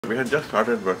We had just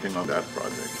started working on that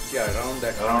project. Yeah, around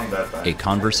that time. A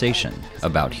conversation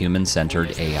about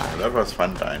human-centered AI. That was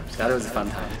fun times. That was a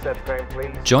fun time. Set frame,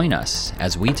 please. Join us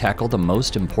as we tackle the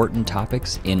most important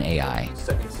topics in AI.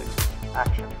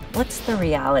 Action. What's the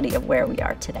reality of where we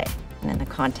are today in the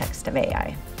context of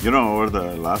AI? You know, over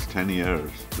the last 10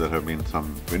 years, there have been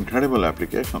some incredible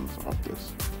applications of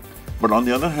this. But on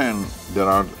the other hand, there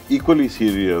are equally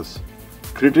serious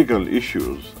critical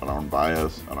issues around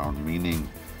bias, around meaning,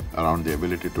 around the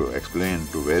ability to explain,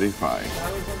 to verify.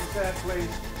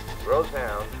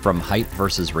 Rosehound. From hype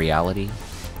versus reality,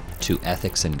 to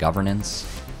ethics and governance,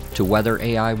 to whether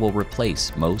AI will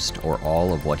replace most or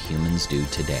all of what humans do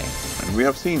today. And we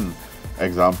have seen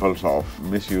examples of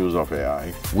misuse of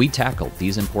AI. We tackled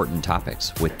these important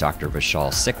topics with Dr.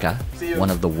 Vishal Sikka, one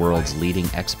of the world's leading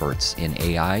experts in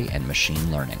AI and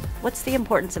machine learning. What's the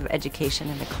importance of education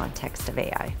in the context of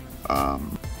AI?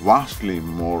 Vastly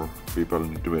more people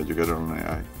need to be educated on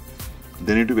AI.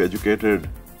 They need to be educated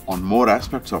on more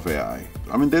aspects of AI.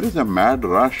 I mean, there is a mad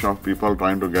rush of people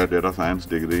trying to get data science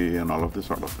degree and all of this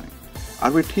sort of thing.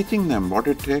 Are we teaching them what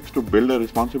it takes to build a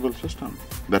responsible system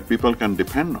that people can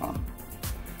depend on?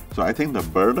 So I think the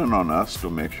burden on us to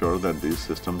make sure that these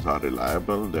systems are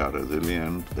reliable, they are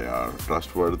resilient, they are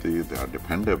trustworthy, they are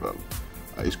dependable,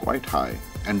 is quite high.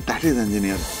 And that is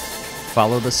engineering.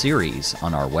 Follow the series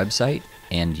on our website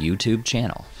and YouTube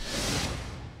channel.